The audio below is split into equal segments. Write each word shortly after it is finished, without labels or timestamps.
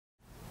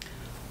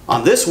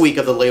On this week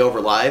of the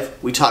Layover Live,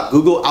 we talk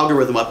Google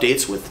algorithm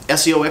updates with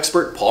SEO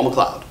expert Paul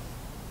McLeod.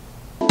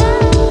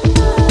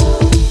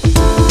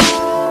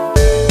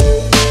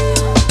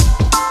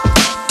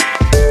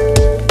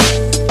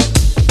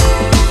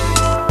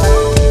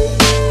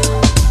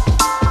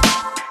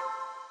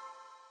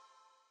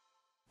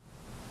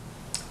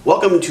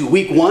 Welcome to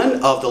week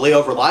one of the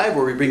Layover Live,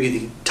 where we bring you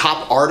the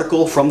top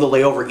article from the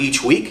Layover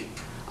each week.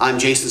 I'm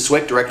Jason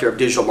Swick, Director of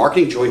Digital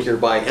Marketing, joined here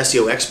by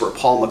SEO expert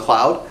Paul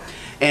McLeod.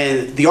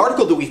 And the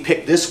article that we've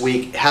picked this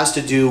week has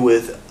to do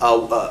with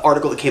an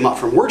article that came out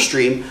from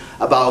WordStream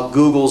about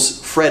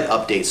Google's Fred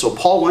update. So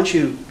Paul, why don't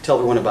you tell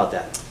everyone about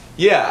that?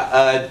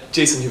 Yeah,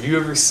 Jason, have you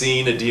ever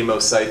seen a DMO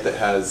site that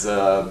has,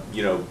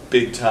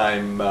 big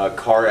time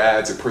car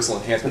ads or personal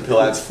enhancement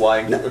pill ads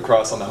flying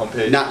across on the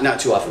homepage?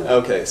 Not too often.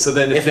 Okay, so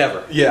then if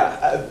ever.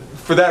 Yeah,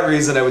 for that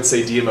reason, I would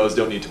say DMOs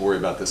don't need to worry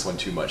about this one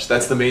too much.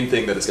 That's the main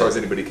thing that, as far as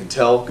anybody can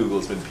tell, Google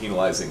has been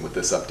penalizing with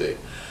this update.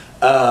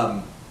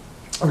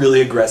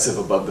 Really aggressive,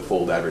 above the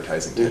fold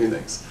advertising type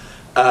things.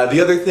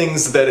 The other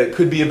things that it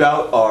could be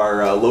about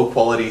are low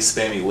quality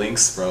spammy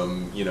links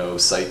from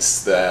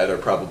sites that are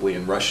probably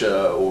in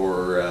Russia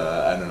or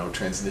I don't know,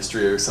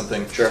 Transnistria or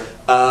something. Sure.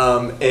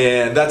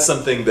 And that's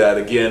something that,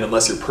 again,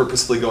 unless you're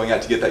purposefully going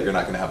out to get that, you're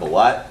not going to have a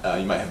lot.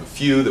 You might have a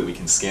few that we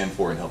can scan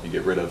for and help you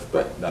get rid of,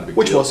 but not a big deal.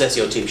 Which most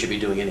SEO teams should be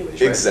doing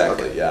anyways, right?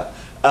 Exactly. Okay. Yeah.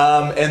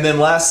 And then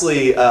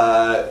lastly,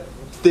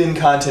 thin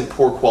content,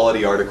 poor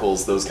quality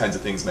articles, those kinds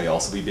of things may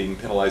also be being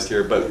penalized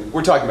here, but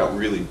we're talking about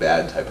really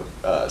bad type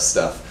of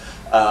stuff.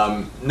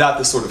 Not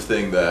the sort of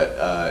thing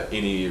that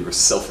any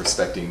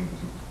self-respecting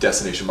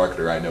destination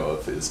marketer I know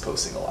of is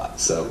posting a lot.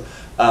 So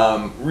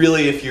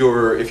really, if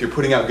you're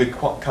putting out good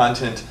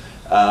content,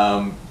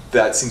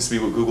 that seems to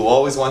be what Google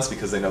always wants,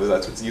 because they know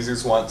that's what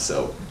users want,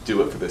 so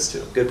do it for this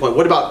too. Good point.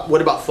 What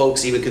about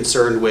folks even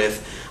concerned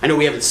with, I know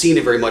we haven't seen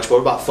it very much, but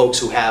what about folks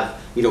who have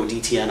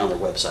DTN on their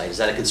website? Is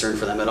that a concern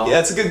for them at all? Yeah,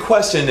 it's a good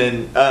question,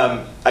 and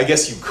I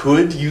guess you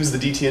could use the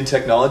DTN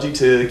technology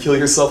to kill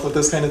yourself with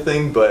this kind of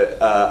thing,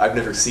 but I've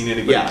never seen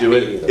anybody do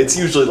it. It's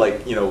usually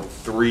like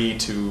 3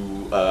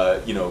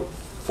 to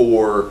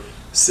 4,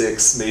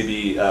 6,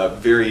 maybe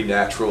very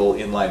natural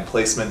inline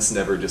placements,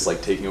 never just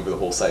like taking over the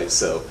whole site.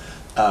 So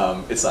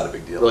it's not a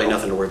big deal. Really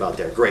nothing to worry about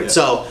there. Great. Yeah.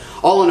 So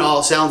all in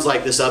all, it sounds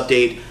like this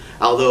update,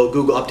 although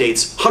Google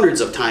updates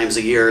hundreds of times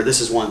a year, this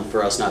is one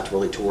for us not to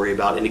really to worry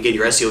about. And again,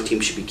 your SEO team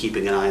should be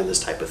keeping an eye on this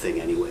type of thing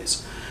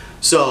anyways.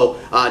 So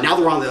now that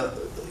we're on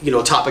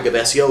the topic of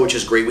SEO, which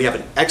is great, we have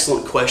an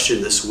excellent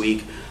question this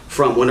week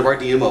from one of our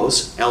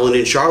DMOs. Ellen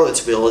in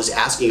Charlottesville is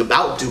asking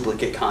about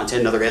duplicate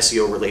content, another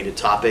SEO related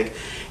topic,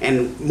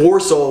 and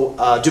more so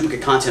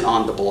duplicate content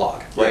on the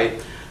blog,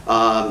 right?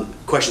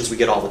 Questions we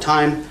get all the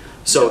time.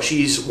 So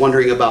she's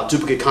wondering about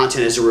duplicate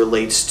content as it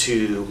relates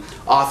to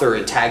author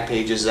and tag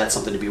pages. Is that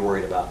something to be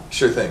worried about?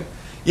 Sure thing.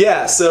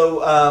 Yeah,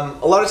 so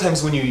a lot of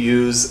times when you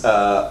use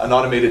an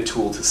automated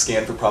tool to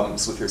scan for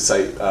problems with your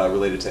site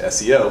related to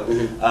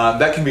SEO,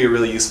 that can be a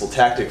really useful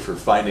tactic for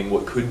finding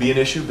what could be an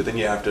issue, but then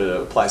you have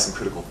to apply some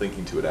critical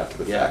thinking to it after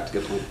the fact.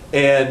 Good point.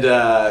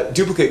 And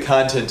duplicate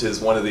content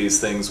is one of these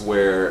things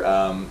where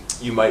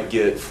you might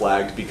get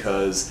flagged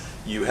because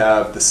you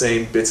have the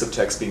same bits of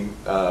text being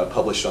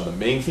published on the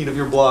main feed of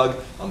your blog,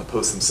 on the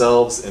posts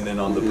themselves, and then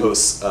on the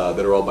posts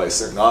that are all by a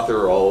certain author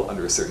or all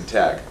under a certain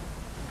tag.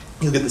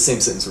 You'll get the same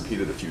sentence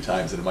repeated a few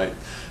times, and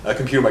a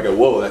computer might go,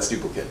 whoa, that's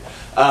duplicate.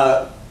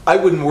 I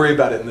wouldn't worry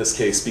about it in this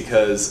case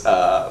because,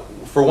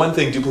 for one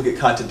thing, duplicate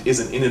content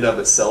isn't in and of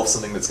itself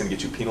something that's going to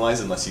get you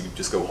penalized unless you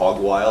just go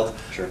hog wild.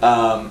 Sure.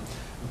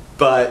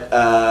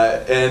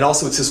 And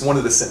also it's just one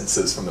of the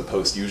sentences from the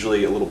post,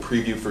 usually a little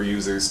preview for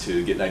users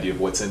to get an idea of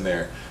what's in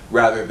there,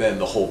 rather than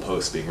the whole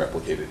post being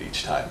replicated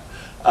each time.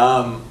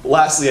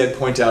 Lastly, I'd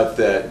point out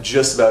that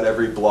just about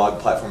every blog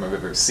platform I've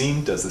ever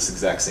seen does this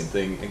exact same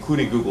thing,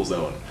 including Google's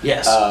own.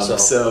 Yes.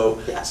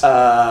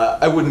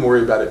 I wouldn't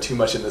worry about it too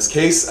much in this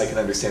case. I can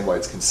understand why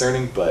it's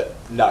concerning, but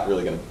not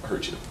really going to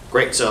hurt you.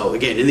 Great. So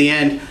again, in the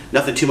end,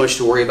 nothing too much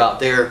to worry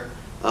about there,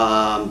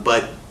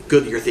 but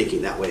good that you're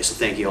thinking that way. So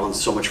thank you, Ellen,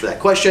 so much for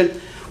that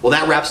question. Well,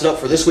 that wraps it up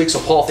for this week. So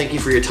Paul, thank you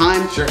for your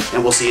time. Sure.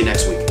 And we'll see you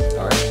next week.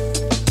 All right.